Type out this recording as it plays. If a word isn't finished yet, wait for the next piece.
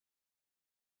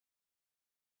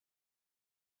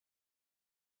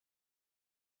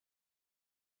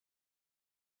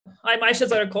I'm Ayşe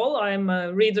Zarakol. I'm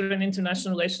a reader in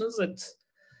international relations at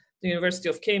the University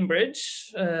of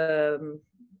Cambridge.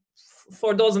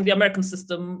 For those in the American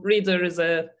system, reader is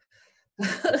a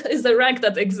is a rank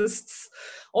that exists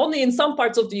only in some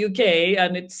parts of the UK,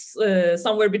 and it's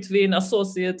somewhere between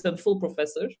associate and full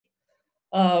professor.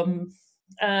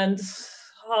 And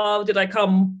how did I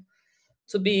come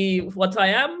to be what I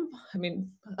am? I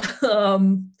mean,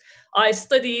 I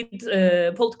studied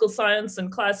political science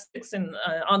and classics in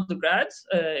undergrad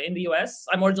in the US.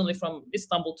 I'm originally from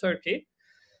Istanbul, Turkey.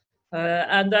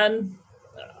 And then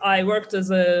I worked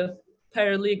as a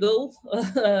paralegal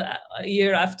a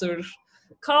year after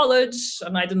college,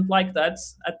 and I didn't like that.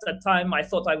 At that time, I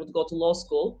thought I would go to law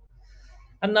school.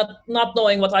 And not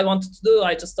knowing what I wanted to do,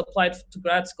 I just applied to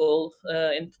grad school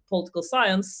in political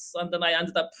science. And then I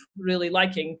ended up really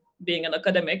liking being an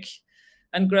academic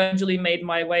and gradually made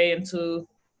my way into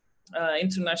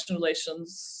international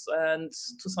relations and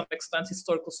to some extent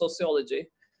historical sociology.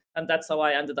 And that's how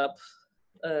I ended up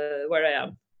where I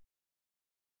am.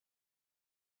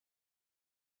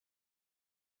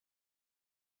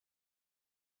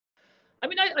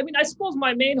 I suppose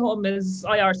my main home is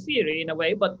IR theory in a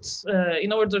way, but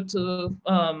in order to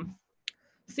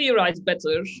theorize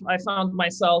better, I found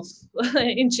myself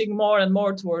inching more and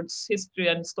more towards history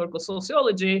and historical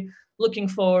sociology, looking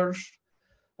for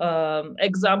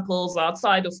examples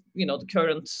outside of the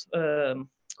current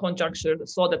conjuncture,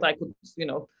 so that I could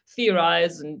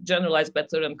theorize and generalize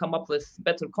better and come up with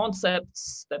better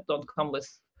concepts that don't come with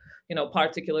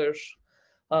particular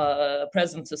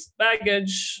presentist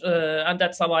baggage, and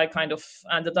that's how I kind of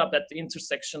ended up at the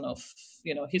intersection of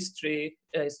history,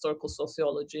 historical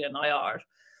sociology, and IR.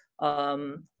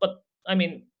 But I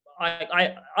mean,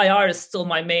 IR is still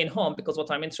my main home because what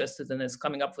I'm interested in is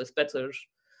coming up with better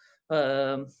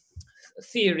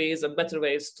theories and better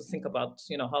ways to think about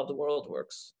how the world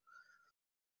works.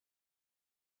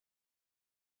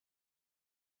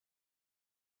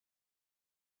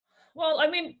 Well,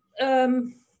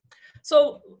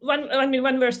 so when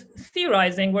we're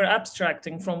theorizing, we're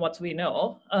abstracting from what we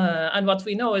know, and what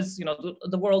we know is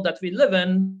the world that we live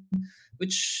in,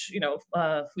 which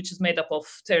which is made up of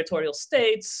territorial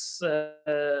states,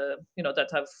 that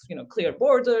have clear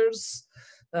borders.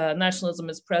 Nationalism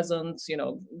is present.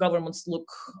 Governments look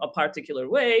a particular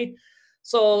way.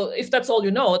 So if that's all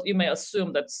you may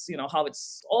assume that's how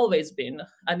it's always been,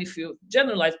 and if you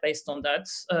generalize based on that.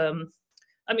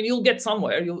 You'll get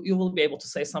somewhere. You will be able to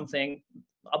say something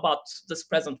about this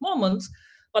present moment,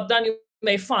 but then you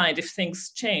may find if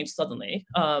things change suddenly,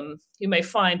 you may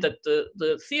find that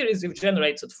the theories you've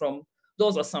generated from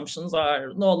those assumptions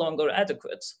are no longer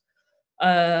adequate.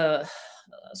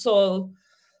 So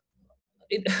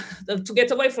to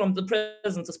get away from the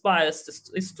presentist bias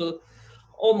is to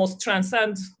almost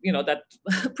transcend that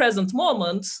present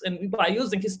moment, and by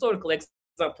using historical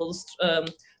examples,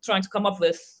 trying to come up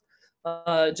with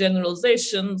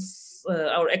generalizations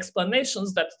or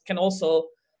explanations that can also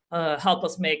help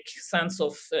us make sense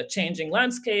of a changing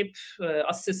landscape,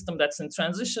 a system that's in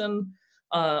transition,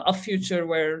 a future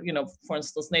where, for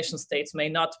instance, nation states may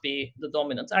not be the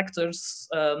dominant actors.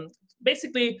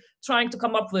 Basically, trying to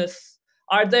come up with,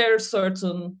 are there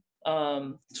certain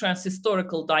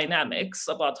transhistorical dynamics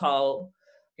about how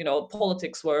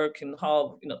politics work and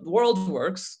how the world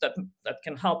works that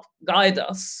can help guide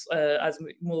us as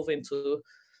we move into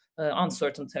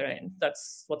uncertain terrain.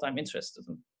 That's what I'm interested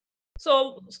in.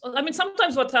 So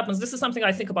sometimes what happens, this is something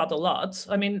I think about a lot.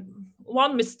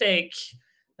 One mistake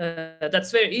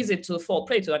that's very easy to fall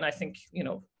prey to, and I think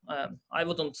I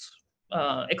wouldn't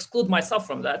exclude myself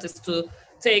from that, is to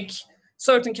take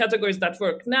certain categories that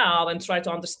work now and try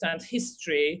to understand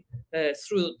history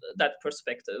through that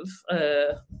perspective.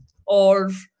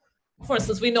 Or, for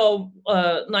instance, we know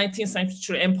 19th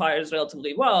century empires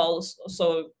relatively well,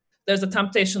 so there's a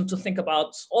temptation to think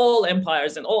about all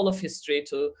empires and all of history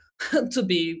to to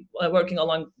be working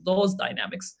along those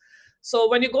dynamics. So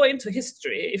when you go into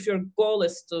history, if your goal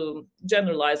is to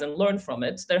generalize and learn from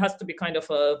it, there has to be kind of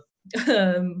a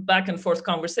back and forth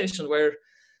conversation where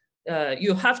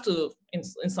you have to,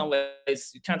 in some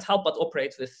ways, you can't help but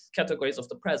operate with categories of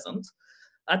the present.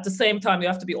 At the same time, you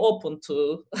have to be open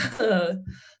to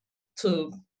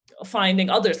to finding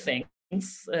other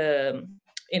things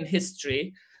in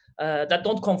history that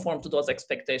don't conform to those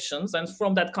expectations. And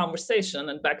from that conversation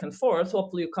and back and forth,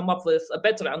 hopefully you come up with a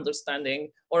better understanding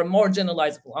or a more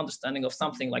generalizable understanding of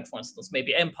something like, for instance,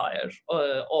 maybe empire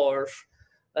or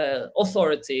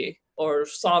authority or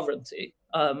sovereignty.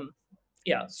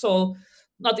 So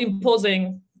not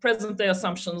imposing present day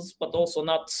assumptions, but also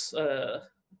not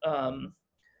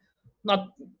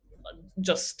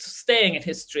just staying in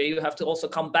history, you have to also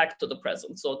come back to the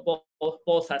present. So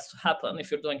both has to happen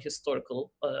if you're doing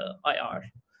historical IR,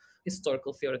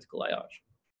 historical theoretical IR.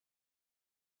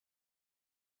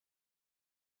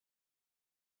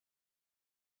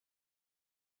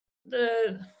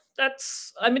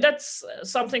 That's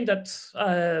something that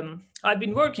I've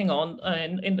been working on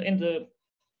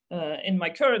in my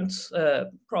current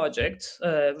project,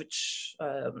 which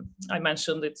I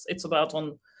mentioned. It's about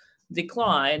on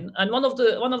decline, and one of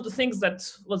the things that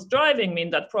was driving me in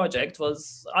that project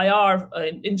was IR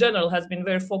in general has been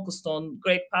very focused on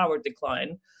great power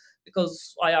decline,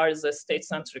 because IR is a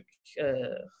state-centric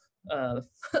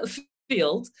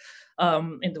field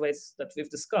in the ways that we've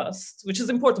discussed, which is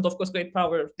important. Of course, great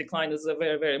power decline is a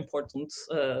very, very important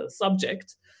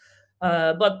subject.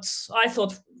 But I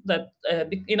thought that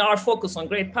in our focus on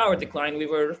great power decline, we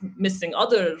were missing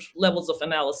other levels of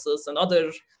analysis and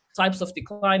other types of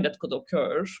decline that could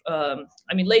occur.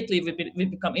 Lately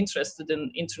we've become interested in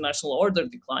international order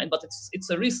decline, but it's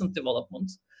a recent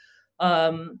development.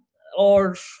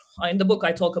 Or in the book,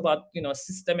 I talk about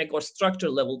systemic or structure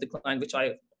level decline, which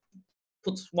I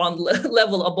put one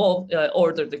level above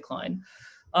order decline.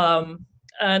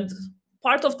 And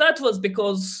part of that was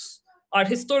because our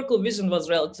historical vision was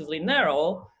relatively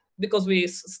narrow, because we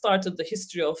started the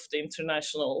history of the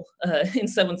international in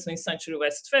 17th century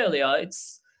Westphalia.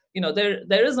 It's,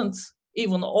 there isn't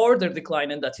even order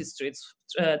decline in that history. It's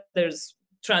there's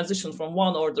transition from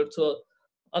one order to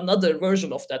another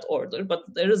version of that order, but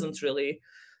there isn't really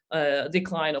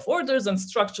decline of orders, and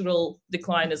structural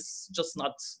decline is just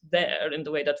not there in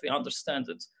the way that we understand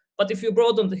it. But if you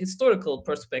broaden the historical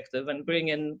perspective and bring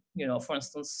in, for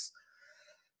instance,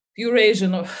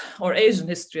 Eurasian or Asian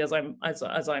history, as I'm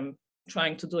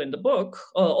trying to do in the book,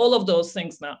 all of those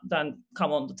things now then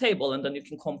come on the table, and then you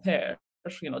can compare,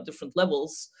 different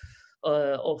levels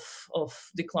of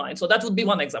decline. So that would be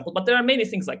one example. But there are many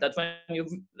things like that. When you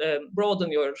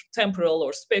broaden your temporal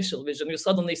or spatial vision, you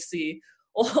suddenly see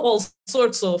all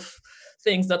sorts of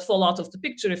things that fall out of the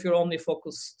picture if you're only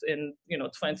focused in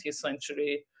 20th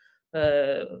century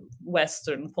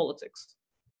Western politics.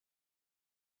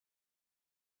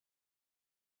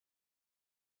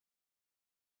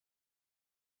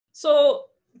 So,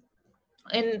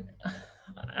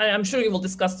 I'm sure you will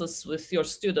discuss this with your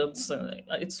students.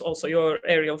 It's also your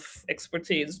area of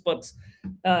expertise. But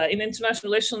in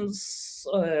international relations,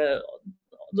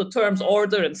 the terms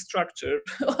order and structure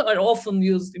are often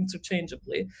used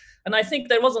interchangeably, and I think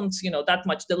there wasn't, that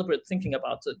much deliberate thinking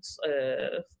about it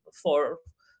for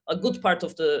a good part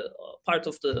of the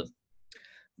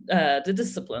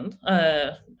discipline.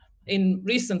 In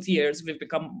recent years, we've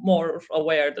become more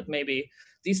aware that maybe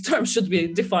these terms should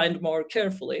be defined more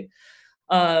carefully.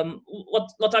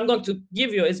 What I'm going to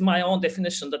give you is my own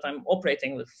definition that I'm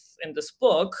operating with in this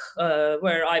book,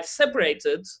 where I've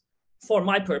separated, for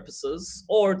my purposes,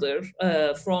 order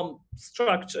from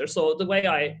structure. So the way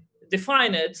I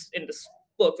define it in this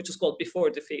book, which is called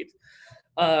Before Defeat,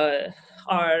 I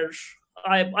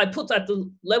put at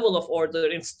the level of order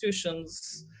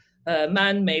institutions,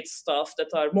 man-made stuff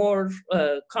that are more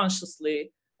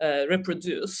consciously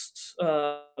reproduced.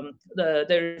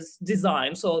 There's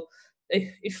design. So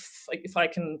if I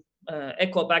can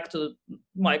echo back to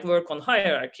my work on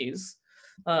hierarchies,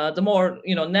 the more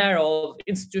narrow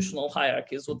institutional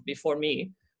hierarchies would be, for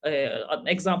me, an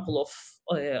example of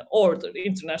order,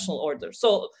 international order.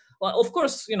 So, well, of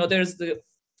course, there's the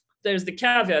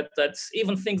caveat that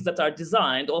even things that are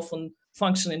designed often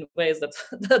function in ways that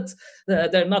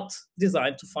they're not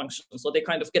designed to function. So they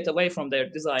kind of get away from their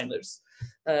designers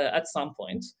at some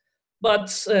point.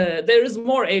 But there is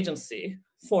more agency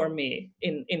for me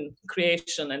in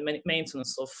creation and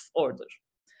maintenance of order.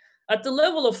 At the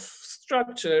level of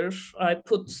structure, I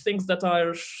put things that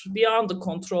are beyond the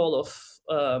control of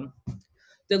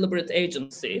deliberate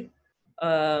agency,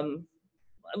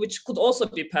 which could also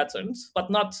be patterned, but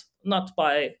not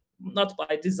by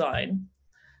design.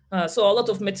 So a lot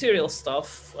of material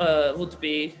stuff would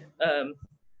be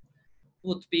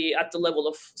at the level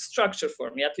of structure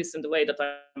for me, at least in the way that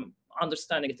I'm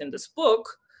understanding it in this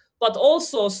book. But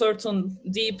also certain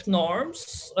deep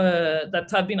norms that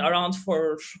have been around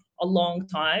for a long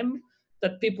time,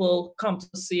 that people come to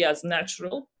see as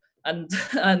natural and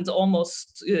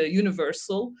almost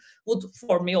universal, would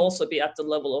for me also be at the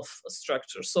level of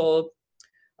structure. So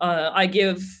I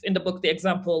give in the book the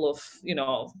example of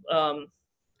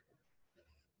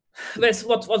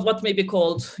what may be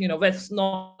called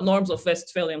norms of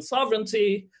Westphalian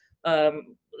sovereignty,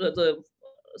 the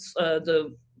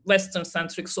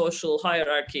Western-centric social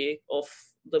hierarchy of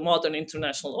the modern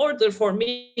international order. For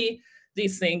me,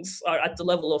 these things are at the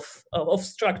level of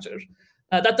structure.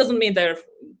 That doesn't mean they're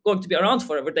going to be around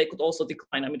forever. They could also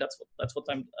decline. I mean, that's what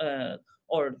I'm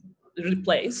or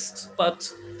replaced,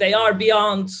 but they are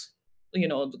beyond,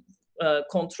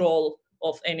 control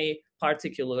of any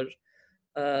particular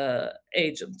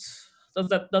agent.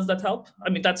 Does that help? I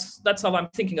mean, that's how I'm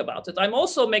thinking about it. I'm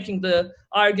also making the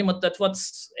argument that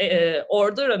what's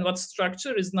order and what's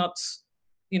structure is not,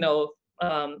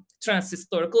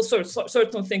 transhistorical. So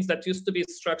certain things that used to be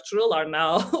structural are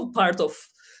now part of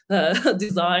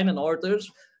design and order.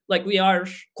 Like we are,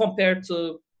 compared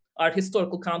to our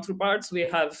historical counterparts, we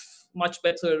have much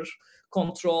better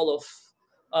control of,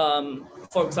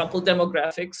 for example,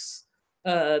 demographics.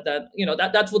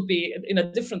 That would be in a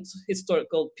different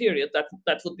historical period.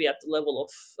 That would be at the level of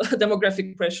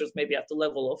demographic pressures, maybe at the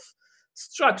level of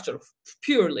structure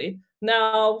purely.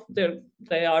 Now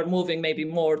they are moving maybe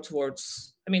more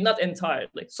towards. I mean, not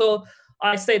entirely. So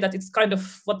I say that it's kind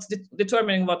of what's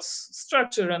determining what's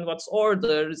structure and what's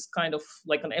order is kind of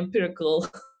like an empirical.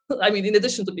 I mean, in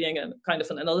addition to being a kind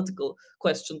of an analytical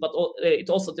question, but it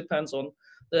also depends on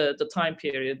the time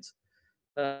period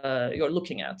you're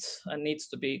looking at, and needs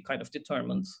to be kind of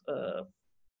determined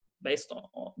based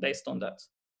on that.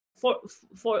 For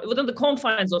within the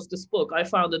confines of this book, I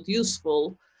found it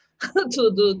useful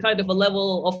to do kind of a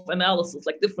level of analysis,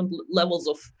 like different levels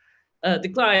of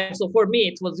decline. So for me,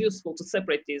 it was useful to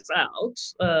separate these out.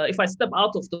 If I step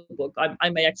out of the book, I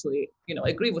may actually,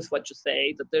 agree with what you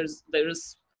say, that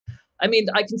there's. I mean,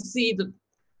 I can see the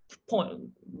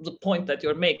point that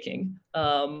you're making.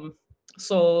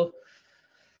 So.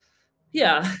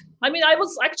 Yeah, I mean, I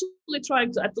was actually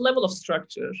trying to, at the level of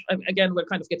structure, again, we're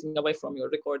kind of getting away from your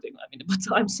recording, I mean, but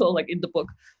I'm so like in the book.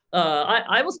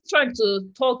 I was trying to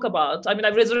talk about, I mean,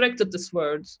 I've resurrected this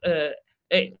word,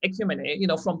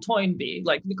 ecumeny, from Toynbee,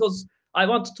 like, because I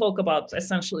want to talk about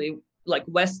essentially like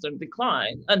Western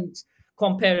decline and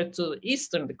compare it to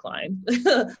Eastern decline.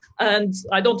 And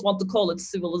I don't want to call it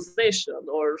civilization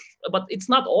but it's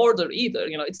not order either,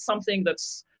 it's something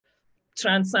that's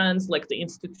transcends like the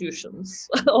institutions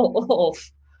of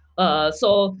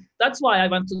so that's why I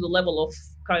went to the level of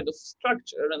kind of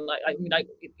structure, and I mean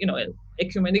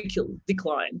ecumenical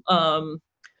decline.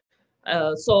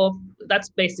 So that's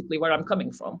basically where I'm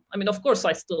coming from. I mean, of course,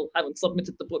 I still haven't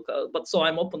submitted the book, but so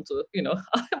I'm open to,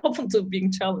 I'm open to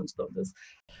being challenged on this.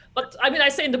 But I mean, I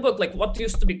say in the book, like what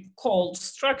used to be called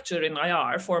structure in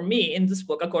IR, for me in this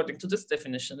book, according to this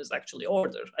definition, is actually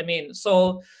order. I mean,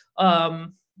 so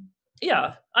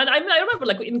yeah, and I mean, I remember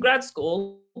like in grad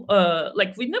school,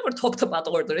 like we never talked about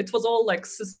order. It was all like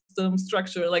system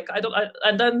structure. Like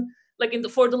and then like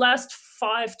for the last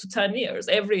 5 to 10 years,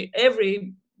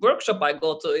 every workshop I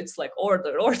go to, it's like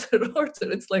order.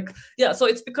 It's like, yeah. So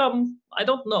it's become, I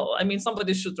don't know. I mean,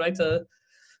 somebody should write a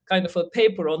kind of a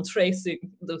paper on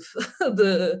tracing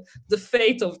the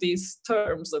fate of these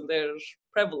terms and their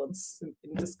prevalence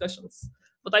in discussions.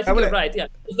 But I think you're right. Yeah,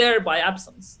 there by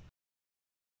absence.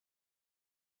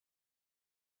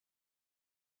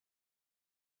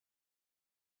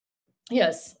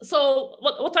 Yes. So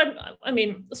I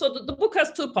mean, so the book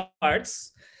has two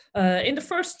parts. In the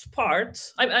first part,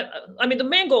 I mean, the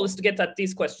main goal is to get at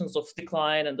these questions of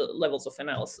decline and the levels of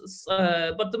analysis.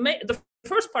 But the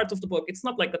first part of the book, it's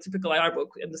not like a typical IR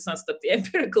book in the sense that the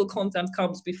empirical content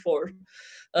comes before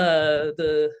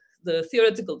the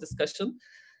theoretical discussion.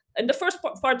 In the first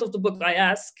part of the book, I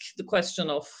ask the question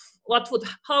of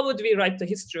how would we write the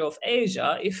history of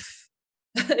Asia if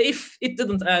it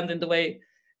didn't end in the way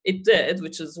it did,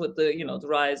 which is with the the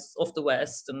rise of the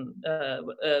West and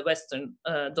Western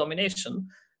domination,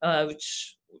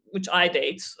 which I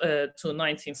date to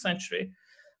 19th century.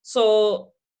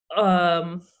 So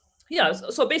yeah,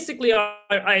 so basically,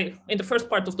 I in the first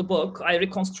part of the book, I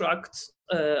reconstruct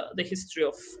the history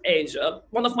of Asia.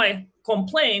 One of my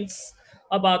complaints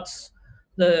about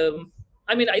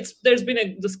I mean, there's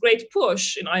been this great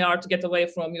push in IR to get away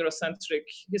from Eurocentric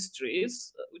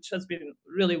histories, which has been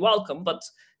really welcome, but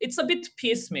it's a bit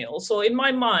piecemeal. So in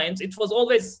my mind, it was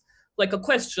always like a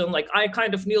question, like I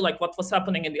kind of knew like what was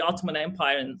happening in the Ottoman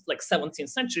Empire in like 17th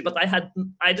century, but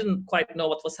I didn't quite know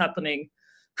what was happening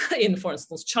in, for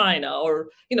instance, China, or,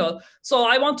 so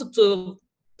I wanted to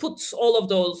put all of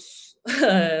those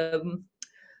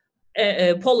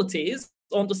polities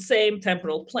on the same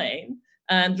temporal plane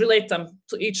and relate them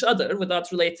to each other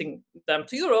without relating them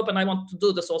to Europe. And I want to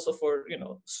do this also for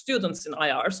students in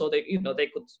IR, so they they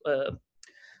could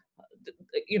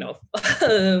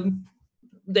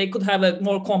they could have a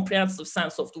more comprehensive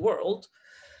sense of the world.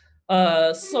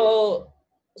 So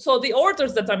the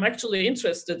orders that I'm actually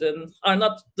interested in are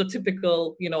not the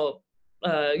typical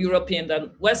European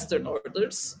than Western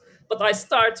orders. But I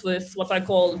start with what I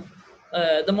call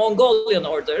the Mongolian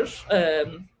order.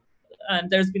 And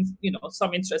there's been,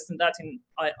 some interest in that in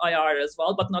IR as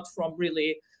well, but not from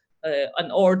really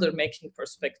an order-making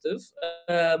perspective.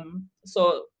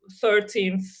 So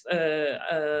 13th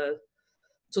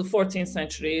to 14th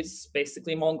centuries,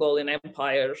 basically Mongolian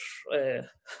Empire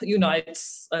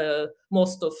unites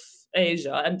most of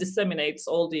Asia and disseminates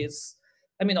all these,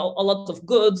 a lot of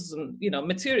goods and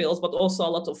materials, but also a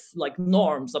lot of like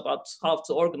norms about how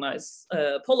to organize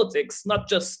politics, not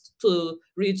just to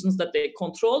regions that they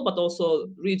control, but also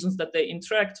regions that they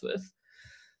interact with.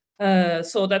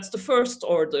 So that's the first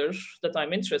order that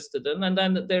I'm interested in, and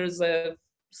then there's a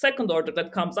second order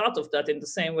that comes out of that in the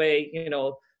same way,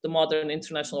 the modern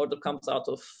international order comes out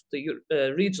of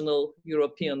the regional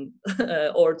European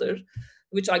order,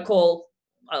 which I call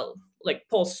like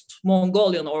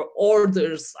post-Mongolian or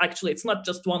orders. Actually, it's not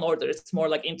just one order, it's more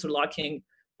like interlocking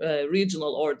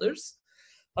regional orders.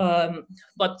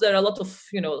 But there are a lot of,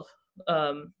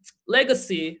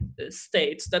 legacy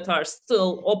states that are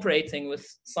still operating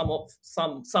with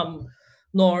some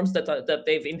norms that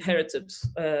they've inherited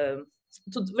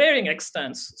to varying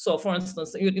extents. So, for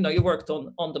instance, you worked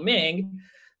on the Ming.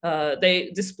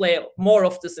 They display more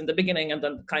of this in the beginning and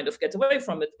then kind of get away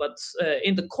from it. But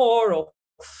in the core of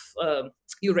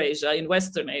Eurasia, in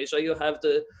Western Asia, you have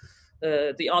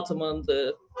the Ottoman,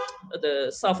 the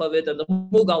Safavid, and the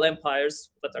Mughal empires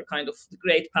that are kind of the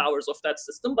great powers of that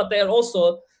system. But they are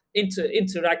also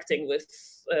interacting with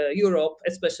Europe,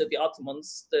 especially the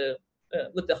Ottomans,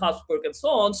 with the Habsburg and so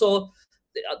on. So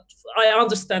I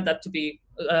understand that to be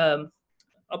a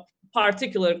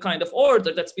particular kind of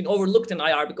order that's been overlooked in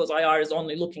IR, because IR is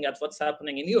only looking at what's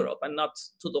happening in Europe and not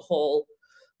to the whole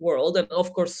world. And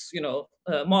of course,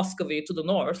 Muscovy to the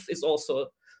north is also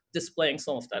displaying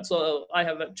some of that. So I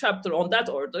have a chapter on that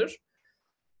order.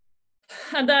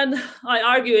 And then I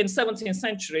argue in 17th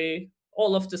century,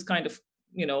 all of this kind of,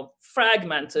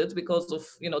 fragmented because of,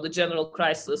 the general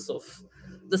crisis of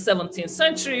the 17th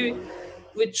century,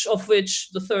 which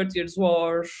the 30 Years'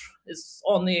 War is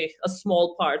only a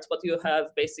small part, but you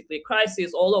have basically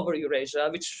crises all over Eurasia,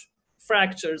 which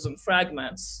fractures and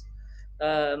fragments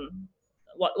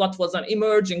what was an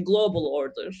emerging global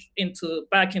order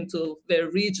back into very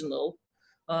regional,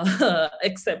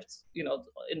 except in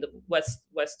the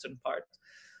western part,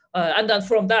 and then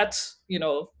from that,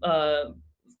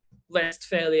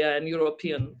 Westphalia and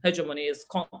European hegemony is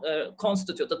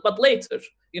constituted, but later,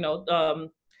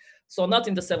 so not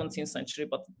in the 17th century,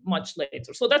 but much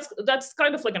later. So that's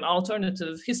kind of like an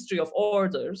alternative history of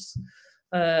orders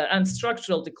and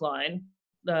structural decline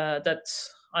that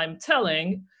I'm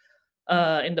telling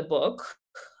in the book.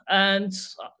 And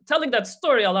telling that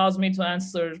story allows me to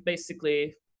answer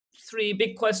basically three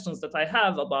big questions that I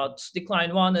have about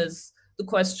decline. One is the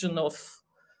question of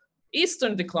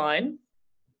Eastern decline,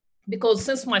 because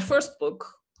since my first book,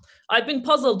 I've been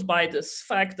puzzled by this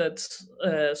fact that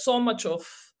so much of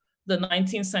the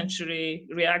 19th century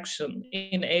reaction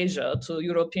in Asia to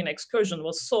European excursion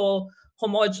was so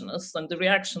homogeneous, and the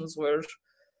reactions were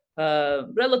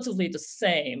relatively the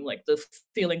same, like the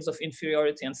feelings of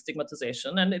inferiority and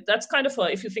stigmatization. And that's kind of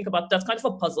if you think about, that's kind of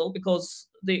a puzzle, because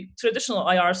the traditional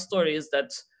IR story is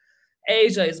that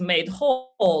Asia is made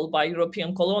whole by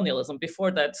European colonialism.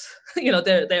 Before that,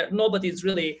 nobody's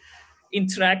really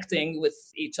interacting with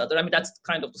each other. I mean, that's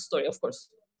kind of the story. Of course,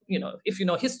 if you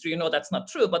know history, that's not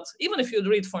true. But even if you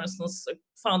read, for instance, a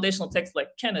foundational text like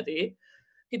Kennedy,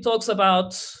 he talks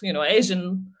about,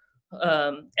 Asian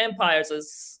empires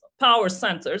as power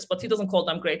centers, but he doesn't call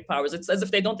them great powers. It's as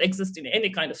if they don't exist in any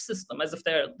kind of system, as if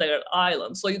they're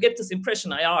islands. So you get this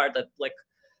impression IR that like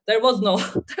there was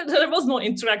no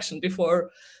interaction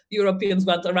before Europeans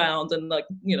went around and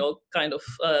kind of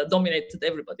dominated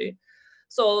everybody.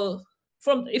 So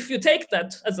if you take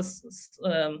that as a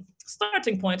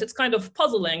starting point, it's kind of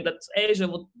puzzling that Asia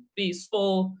would be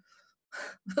so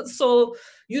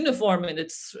uniform in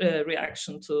its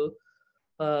reaction to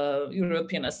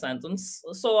European ascendance.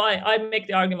 So I make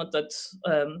the argument that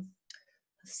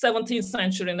 17th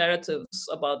century narratives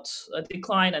about a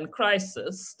decline and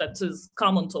crisis that is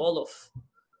common to all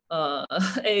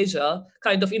of Asia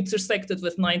kind of intersected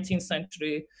with 19th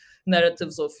century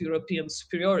narratives of European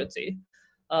superiority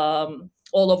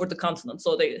all over the continent.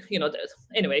 So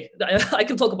anyway, I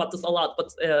can talk about this a lot,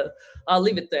 but I'll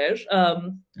leave it there.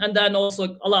 And then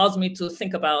also allows me to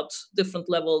think about different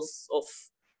levels of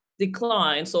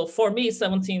decline. So for me,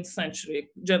 17th century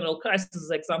general crisis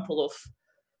is an example of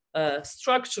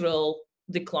structural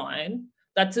decline,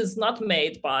 that is not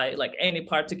made by like any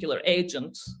particular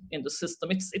agent in the system.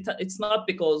 It's not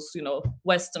because, you know,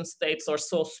 Western states are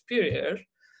so superior.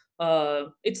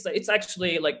 It's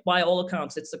actually, like, by all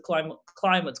accounts, it's a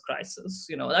climate crisis.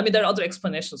 You know, I mean, there are other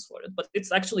explanations for it, but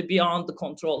it's actually beyond the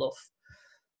control of.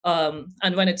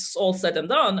 And when it's all said and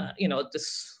done, you know,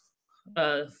 this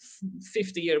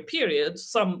 50-year period,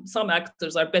 some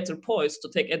actors are better poised to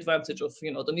take advantage of,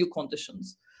 you know, the new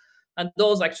conditions, and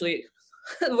those actually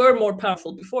were more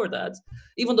powerful before that,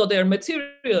 even though they're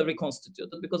materially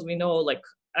reconstituted, because we know, like,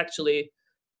 actually,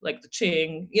 like the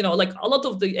Qing, you know, like a lot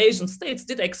of the Asian states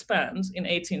did expand in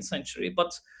 18th century,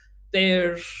 but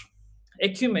their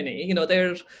ecumeny, you know,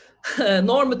 their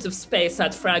normative space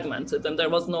had fragmented, and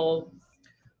there was no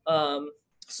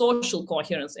social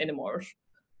coherence anymore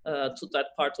to that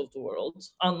part of the world,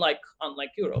 unlike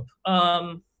Europe.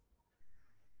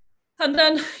 And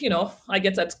then, you know, I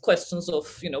get at questions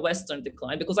of, you know, Western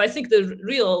decline, because I think the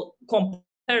real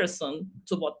comparison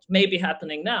to what may be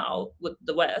happening now with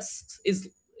the West is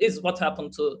what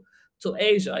happened to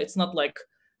Asia. It's not like,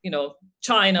 you know,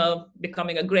 China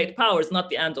becoming a great power is not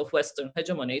the end of Western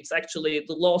hegemony. It's actually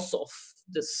the loss of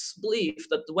this belief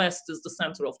that the West is the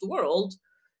center of the world,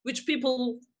 which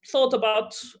people thought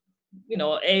about, you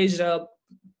know, Asia,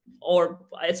 or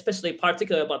especially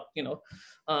particularly about, you know,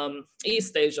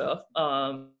 East Asia.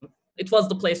 It was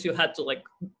the place you had to, like,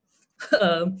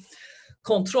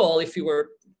 control if you were,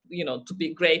 you know, to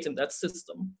be great in that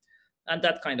system, and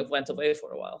that kind of went away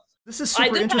for a while. This is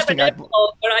super interesting.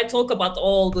 Where I talk about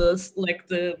all this, like,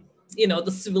 the, you know,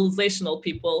 the civilizational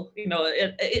people, you know,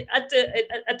 at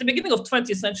the beginning of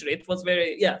 20th century, it was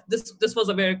very, this was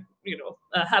a very, you know,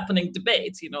 happening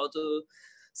debate. You know, the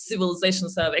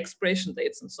civilizations have expiration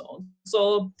dates and so on.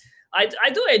 So I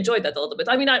do enjoy that a little bit.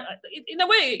 I mean, in a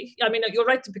way, I mean, you're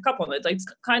right to pick up on it. It's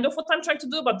kind of what I'm trying to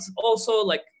do, but also,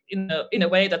 like, in a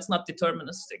way that's not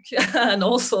deterministic, and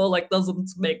also, like,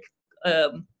 doesn't make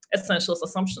essential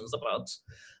assumptions about,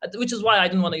 which is why I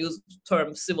didn't want to use the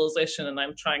term civilization, and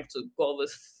I'm trying to go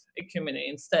with ecumeny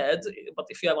instead. But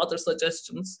if you have other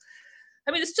suggestions,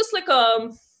 I mean, it's just like I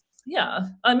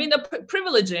mean, a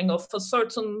privileging of a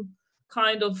certain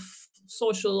kind of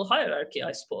social hierarchy,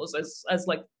 I suppose, as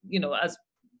like, you know, as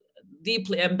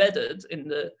deeply embedded in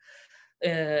the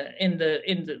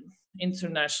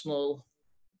international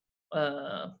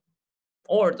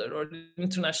order, or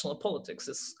international politics,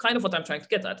 is kind of what I'm trying to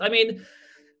get at. I mean,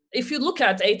 if you look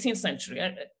at 18th century,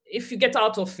 if you get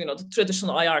out of, you know, the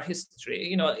traditional IR history,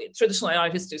 you know, traditional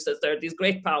IR history says there are these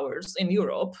great powers in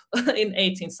Europe in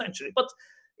 18th century, but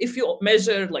if you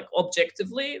measure, like,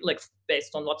 objectively, like,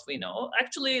 based on what we know,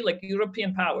 actually, like,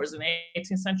 European powers in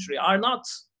 18th century are not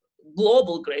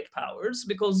global great powers,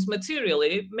 because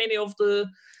materially many of the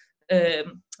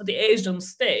Asian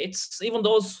states, even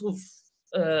those who've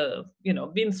you know,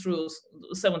 been through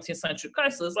the 17th century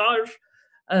crisis,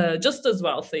 are just as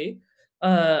wealthy.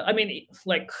 I mean,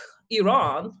 like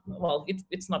Iran, well,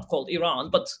 it's not called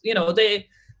Iran, but, you know, the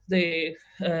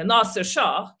Nasser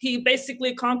Shah, he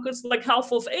basically conquers like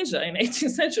half of Asia in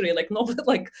 18th century. Like, no,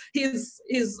 like, he's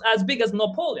as big as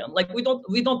Napoleon. Like, we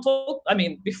don't talk. I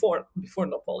mean, before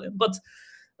Napoleon, but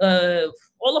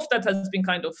all of that has been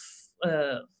kind of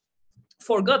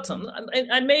forgotten,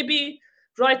 and maybe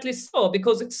rightly so,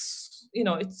 because it's, you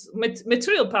know, it's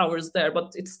material power is there,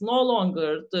 but it's no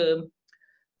longer the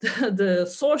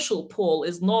social pole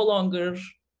is no longer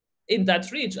in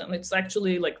that region. It's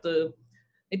actually like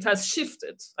it has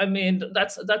shifted. I mean,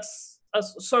 that's a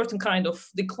certain kind of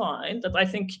decline that I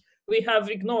think we have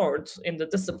ignored in the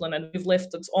discipline, and we've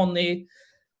left it only,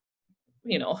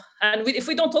 you know, and if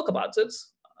we don't talk about it,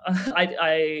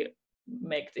 I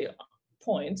make the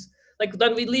point, like,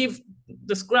 then we leave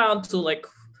this ground to, like,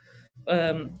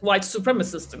 white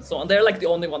supremacists and so on. They're like the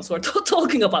only ones who are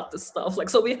talking about this stuff. Like,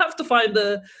 so we have to find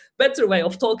a better way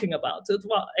of talking about it,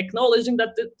 while acknowledging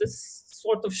that this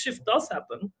sort of shift does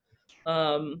happen,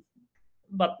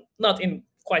 but not in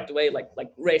quite the way like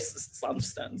racists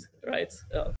understand, right?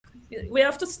 We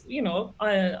have to, you know,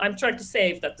 I'm trying to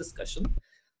save that discussion.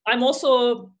 I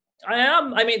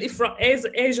mean, if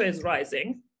Asia is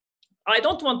rising, I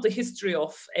don't want the history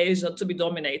of Asia to be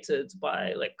dominated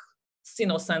by, like,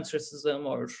 Sinocentrism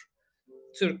or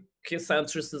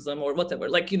Turkocentrism or whatever.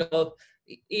 Like, you know,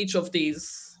 each of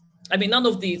these, I mean, none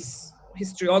of these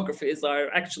historiographies are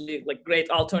actually like great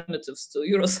alternatives to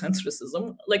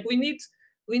Eurocentrism. Like, we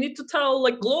need to tell,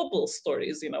 like, global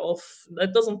stories, you know, of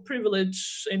that doesn't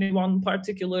privilege any one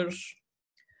particular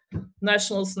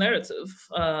nationalist narrative.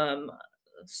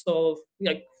 So,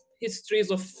 like, histories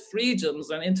of regions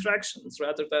and interactions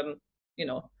rather than, you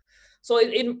know, so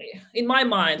in my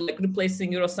mind, like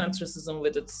replacing Eurocentrism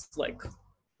with its like,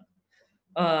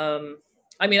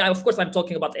 I mean, of course, I'm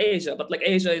talking about Asia, but like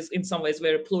Asia is in some ways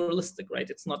very pluralistic, right?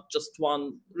 It's not just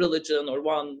one religion or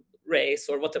one race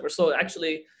or whatever. So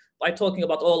actually, by talking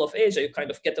about all of Asia, you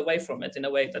kind of get away from it in a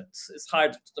way that is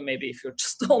hard to do maybe if you're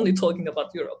just only talking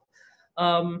about Europe.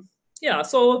 Yeah,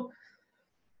 so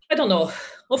I don't know.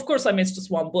 Of course, I mean, it's just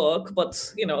one book,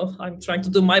 but you know, I'm trying to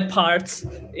do my part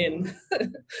in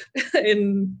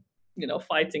in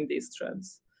fighting these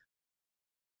trends.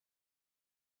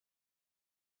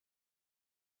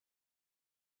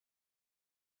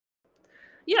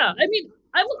 Yeah, I mean,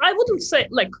 I wouldn't say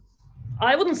like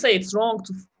I wouldn't say it's wrong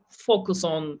to focus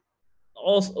on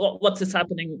also what is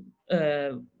happening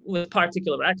with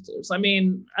particular actors. I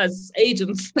mean, as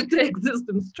agents that exist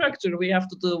in structure, we have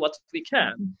to do what we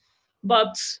can.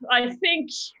 But I think,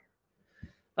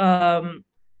 um,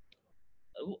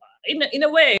 in a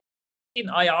way, in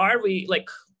IR,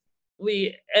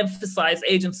 we emphasize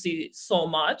agency so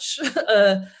much,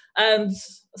 and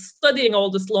studying all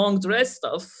this long dress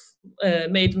stuff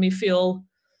made me feel,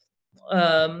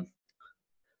 um,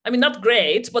 I mean, not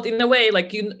great, but in a way,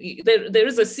 like there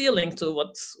is a ceiling to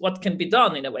what can be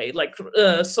done in a way. Like,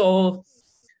 so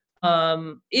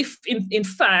if in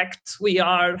fact we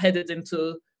are headed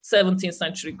into 17th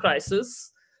century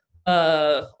crisis,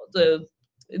 the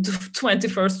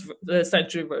 21st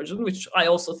century version, which I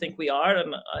also think we are,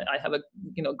 and I have a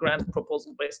grand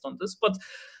proposal based on this. But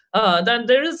then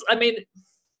there is, I mean,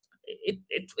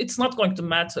 it's not going to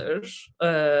matter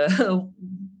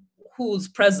who's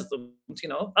president,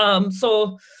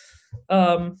 So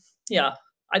yeah,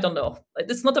 I don't know.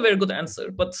 It's not a very good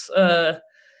answer, but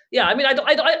yeah, I mean,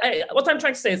 what I'm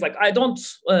trying to say is like I don't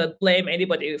blame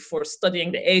anybody for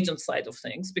studying the agent side of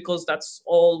things because that's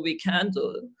all we can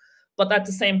do. But at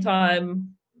the same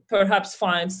time, perhaps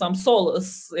find some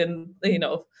solace in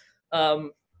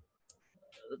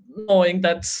knowing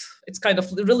that it's kind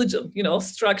of religion,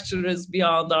 structure is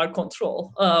beyond our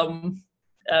control,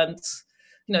 and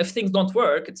if things don't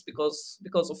work, it's because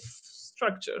of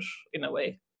structure in a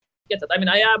way. Get it? I mean,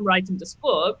 I am writing this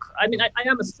book. I mean, I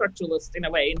am a structuralist in a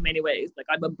way, in many ways. Like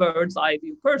I'm a bird's eye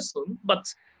view person, but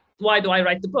why do I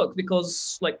write the book?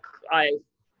 Because like I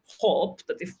hope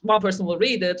that if one person will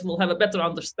read it, will have a better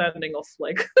understanding of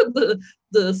like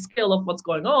the scale of what's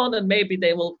going on, and maybe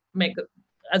they will make,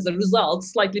 as a result,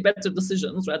 slightly better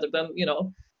decisions rather than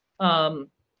um,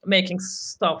 making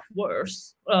stuff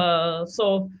worse.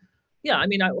 So yeah, I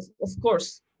mean, of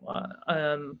course,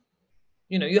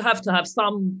 you have to have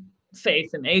some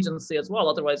faith in agency as well.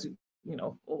 Otherwise,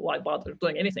 why bother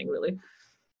doing anything really?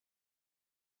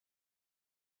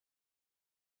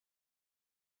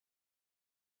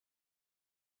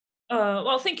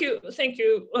 Well, thank you.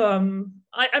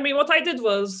 I mean, what I did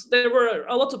was there were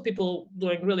a lot of people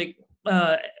doing really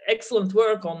excellent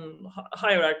work on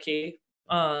hierarchy.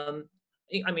 I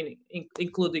mean,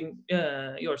 including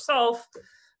yourself.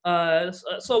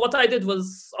 So what I did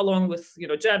was, along with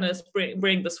Janice,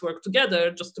 bring this work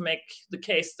together just to make the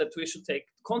case that we should take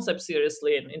the concept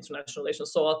seriously in international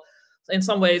relations. So in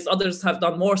some ways, others have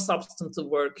done more substantive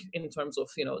work in terms of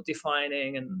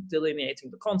defining and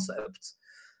delineating the concept.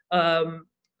 Um,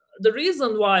 the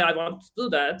reason why I want to do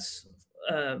that,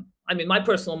 I mean, my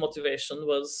personal motivation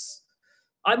was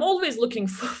I'm always looking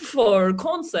for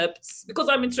concepts because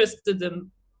I'm interested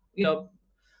in, you know,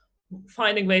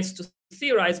 finding ways to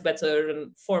theorize better.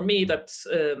 And for me,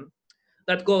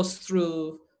 that goes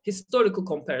through historical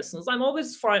comparisons. I'm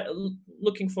always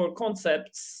looking for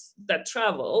concepts that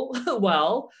travel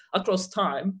well across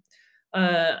time,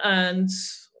 and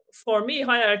for me,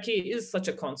 hierarchy is such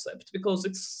a concept because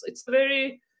it's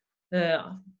very.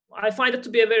 I find it to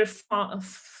be a very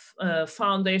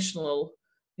foundational,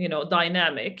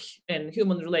 dynamic in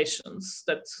human relations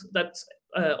that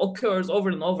occurs over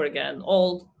and over again,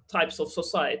 all types of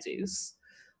societies.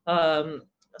 Um,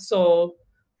 so,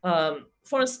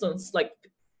 for instance, like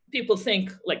people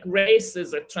think like race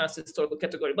is a trans-historical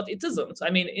category, but it isn't. I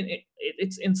mean,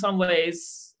 it's in some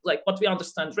ways like what we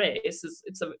understand race is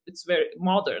it's very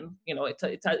modern.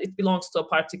 It belongs to a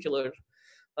particular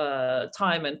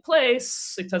time and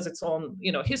place. It has its own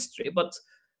history. But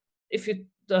if you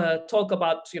talk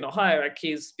about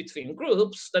hierarchies between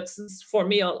groups, that's for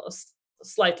me a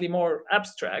slightly more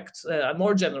abstract,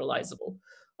 more generalizable.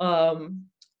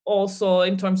 Also,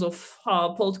 in terms of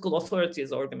how political authority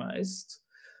is organized,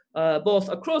 both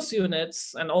across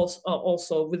units and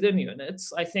also within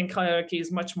units, I think hierarchy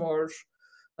is much more.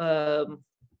 Um,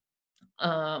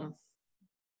 um,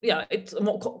 yeah, it's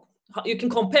more. You can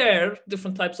compare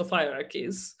different types of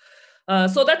hierarchies,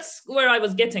 So that's where I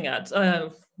was getting at,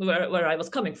 where I was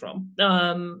coming from.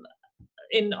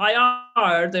 In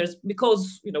IR, there's,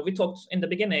 because we talked in the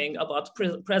beginning about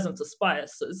presentist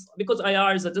biases, because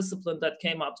IR is a discipline that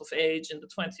came out of age in the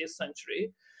 20th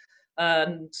century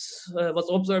and was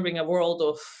observing a world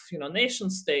of nation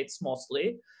states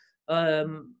mostly,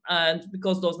 and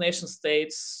because those nation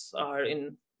states are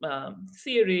in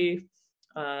theory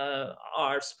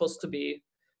are supposed to be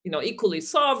equally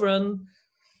sovereign,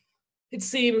 it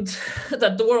seemed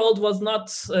that the world was not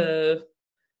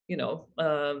you know,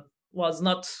 was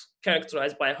not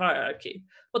characterized by hierarchy.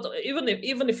 But even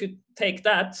if you take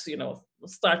that,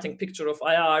 starting picture of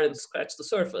IR and scratch the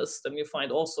surface, then you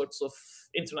find all sorts of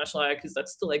international hierarchies that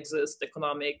still exist,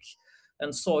 economic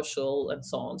and social and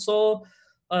so on.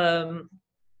 Um,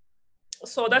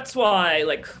 so that's why,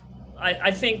 like,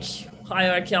 I think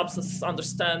hierarchy helps us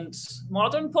understand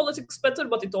modern politics better,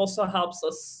 but it also helps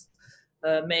us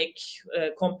make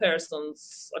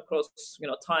comparisons across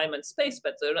time and space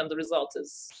better, and the result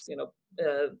is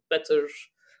better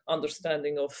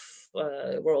understanding of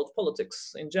world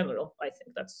politics in general. I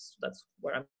think that's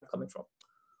where I'm coming from.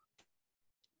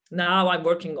 Now I'm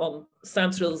working on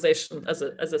centralization as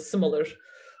a similar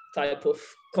type of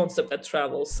concept that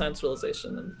travels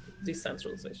centralization and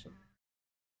decentralization.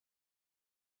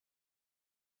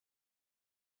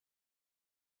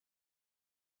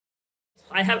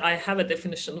 I have a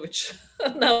definition, which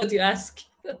now that you ask,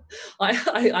 I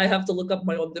have to look up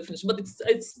my own definition, but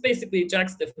it's basically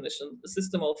Jack's definition, the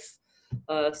system of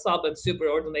sub and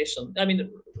superordination. I mean,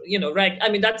 rank. I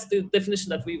mean, that's the definition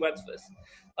that we went with.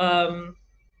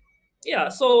 Yeah,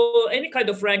 so any kind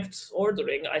of ranked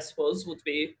ordering, I suppose, would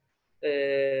be.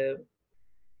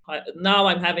 Now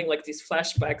I'm having like these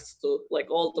flashbacks to like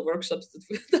all the workshops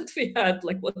that we had,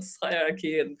 like what's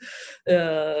hierarchy, and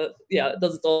yeah,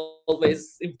 does it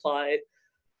always imply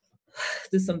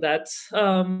this and that?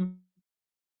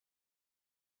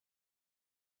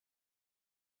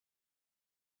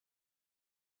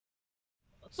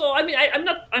 So I mean,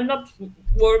 I'm not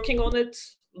working on it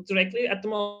directly at the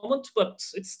moment, but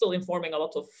it's still informing a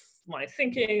lot of my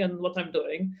thinking and what I'm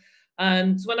doing.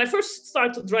 And when I first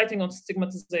started writing on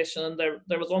stigmatization,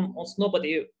 there was almost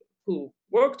nobody who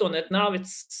worked on it. Now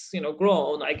it's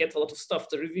grown. I get a lot of stuff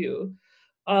to review.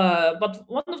 But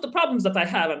one of the problems that I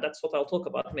have, and that's what I'll talk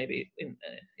about, maybe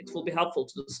it will be helpful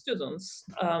to the students,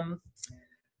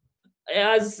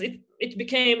 as it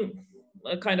became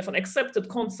a kind of an accepted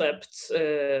concept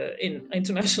in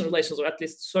international relations, or at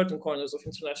least certain corners of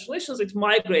international relations, it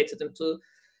migrated into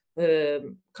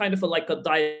kind of like a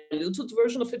diluted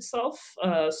version of itself.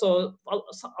 So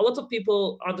a lot of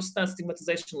people understand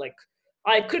stigmatization like,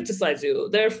 I criticize you,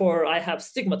 therefore I have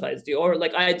stigmatized you, or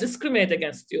like I discriminate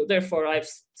against you, therefore I've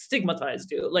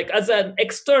stigmatized you, like as an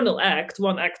external act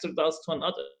one actor does to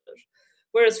another.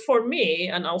 Whereas for me,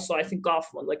 and also I think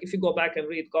Goffman, like if you go back and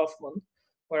read Goffman,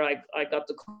 where I got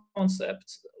the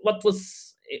concept, what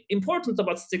was important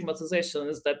about stigmatization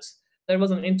is that there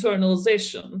was an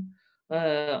internalization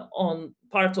on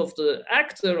part of the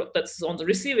actor that's on the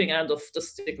receiving end of the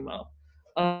stigma,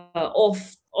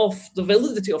 of the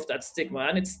validity of that stigma,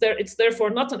 and it's therefore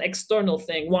not an external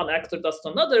thing one actor does to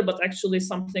another, but actually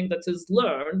something that is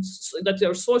learned, that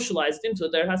you're socialized into.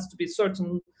 There has to be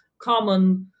certain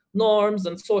common norms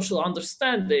and social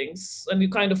understandings, and you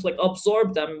kind of like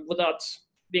absorb them without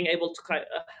being able to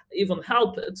even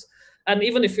help it. And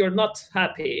even if you're not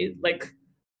happy, like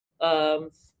Goffman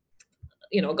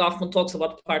talks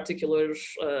about particular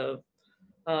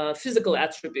physical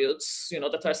attributes,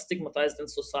 that are stigmatized in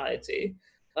society.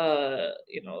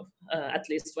 At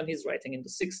least when he's writing in the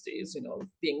 60s,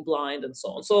 being blind and so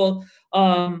on. So,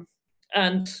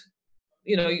 and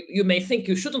you may think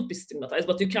you shouldn't be stigmatized,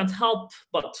 but you can't help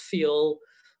but feel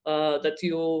that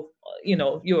you're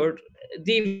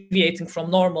deviating from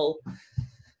normal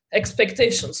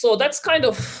expectations. So that's kind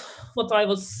of what I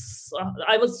was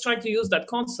trying to use that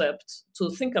concept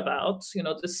to think about,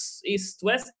 this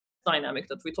East-West dynamic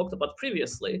that we talked about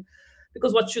previously,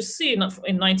 because what you see in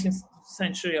 19th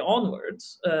century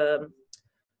onwards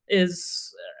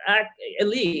is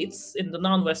elites in the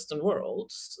non-Western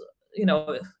world.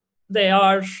 They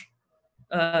are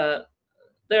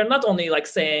they're not only like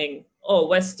saying, oh,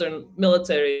 Western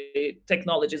military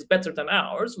technology is better than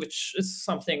ours, which is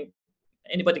something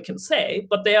anybody can say,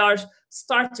 but they are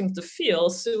starting to feel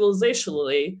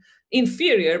civilizationally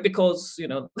inferior because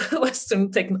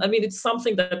Western tech. I mean, it's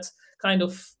something that kind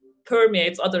of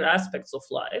permeates other aspects of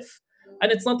life,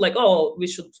 and it's not like, oh, we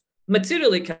should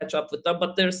materially catch up with them,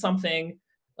 but there's something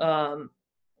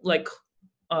like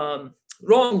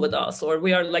wrong with us, or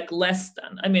we are like less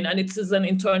than. I mean, and it is an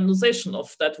internalization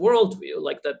of that worldview,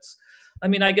 like that. I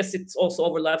mean, I guess it also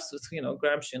overlaps with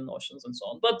Gramscian notions and so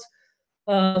on. But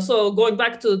so going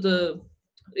back to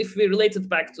if we relate it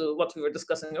back to what we were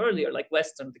discussing earlier, like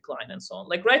Western decline and so on.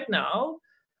 Like right now,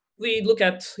 we look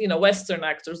at Western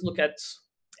actors look at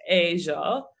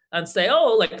Asia and say,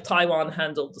 oh, like Taiwan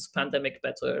handled this pandemic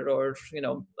better, or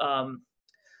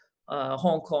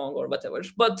Hong Kong or whatever.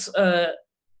 But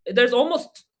there's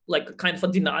almost like a kind of a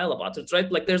denial about it, right?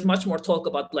 Like there's much more talk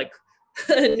about like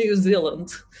New Zealand,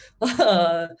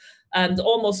 and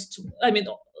almost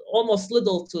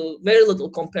little to very little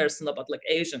comparison about like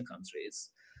Asian countries.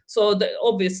 So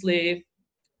obviously,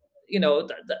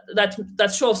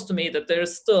 that shows to me that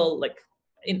there's still like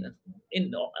in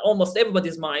almost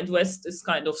everybody's mind, West is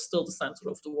kind of still the center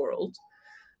of the world.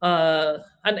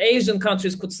 And Asian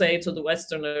countries could say to the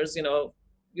Westerners,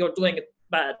 you're doing it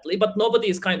badly, but nobody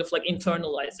is kind of like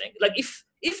internalizing. Like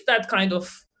if that kind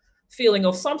of feeling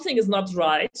of something is not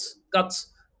right got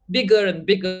bigger and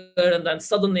bigger, and then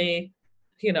suddenly,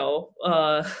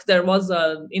 there was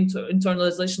an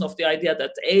internalization of the idea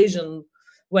that the Asian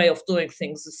way of doing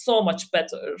things is so much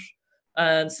better,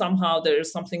 and somehow there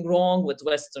is something wrong with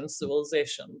Western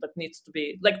civilization that needs to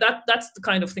be like that. That's the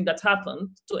kind of thing that happened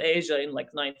to Asia in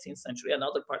like 19th century and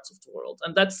other parts of the world.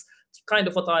 And that's kind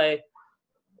of what I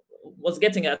was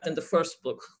getting at in the first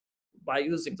book by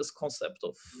using this concept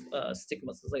of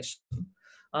stigmatization.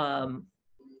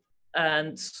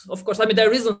 And of course, I mean, there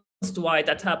are reasons to why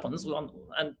that happens.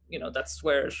 And, that's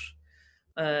where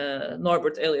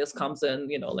Norbert Elias comes in,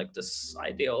 like this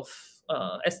idea of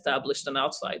established and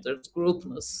outsiders,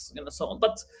 groupness, so on.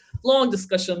 But long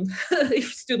discussion.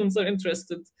 If students are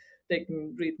interested, they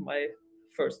can read my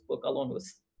first book along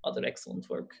with other excellent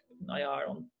work in IR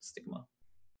on stigma.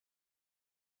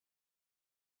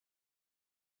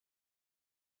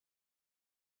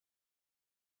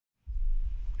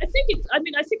 I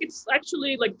think it's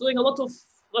actually like doing a lot of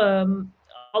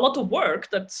work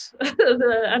that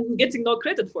I'm getting no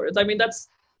credit for it. I mean,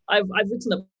 I've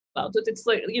written about it. It's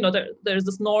like, there's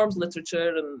this norms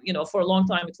literature, and for a long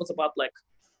time it was about like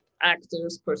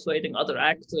actors persuading other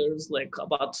actors, like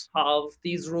about how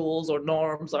these rules or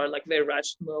norms are like very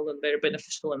rational and very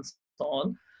beneficial and so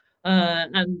on.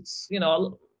 And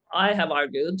I have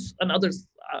argued, and others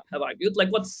have argued,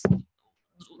 like what's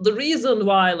the reason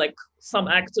why like some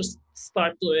actors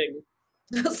start doing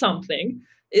something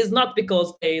is not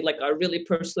because they like are really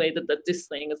persuaded that this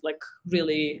thing is like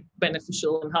really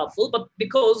beneficial and helpful, but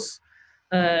because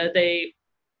they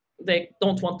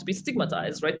don't want to be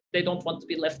stigmatized, right? They don't want to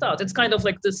be left out. It's kind of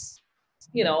like this,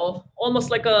 almost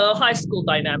like a high school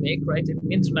dynamic, right? In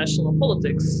international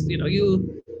politics,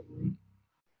 you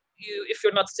if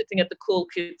you're not sitting at the cool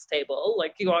kids table,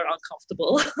 like you are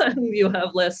uncomfortable and you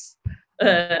have less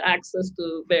access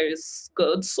to various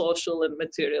goods, social and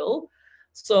material.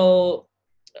 So,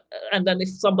 and then if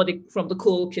somebody from the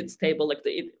cool kids table, like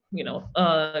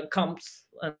comes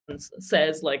and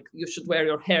says like you should wear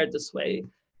your hair this way,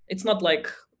 it's not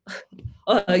like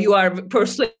you are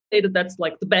persuaded that's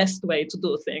like the best way to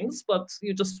do things, but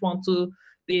you just want to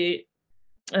be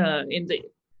in the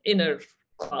inner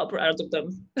club rather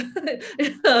than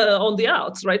on the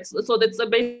outs, right? So that's a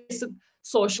basic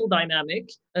social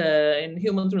dynamic in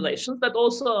human relations that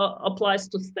also applies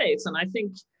to states. And I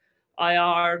think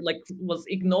IR like was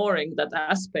ignoring that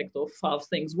aspect of how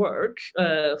things work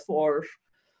for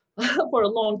for a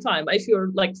long time. If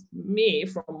you're like me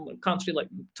from a country like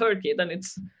Turkey, then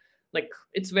it's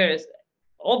very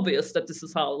obvious that this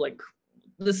is how like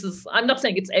this is. I'm not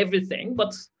saying it's everything,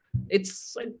 but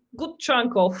it's a good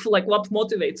chunk of like what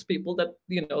motivates people that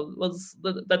was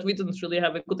that we didn't really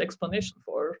have a good explanation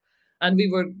for, and we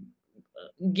were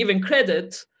giving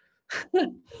credit.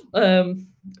 I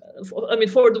mean,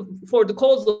 for the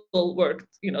causal work,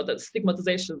 the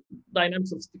stigmatization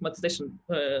dynamics of stigmatization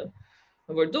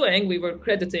we're doing, we were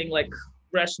crediting like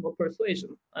rational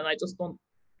persuasion, and I just don't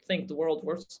think the world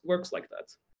works like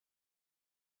that.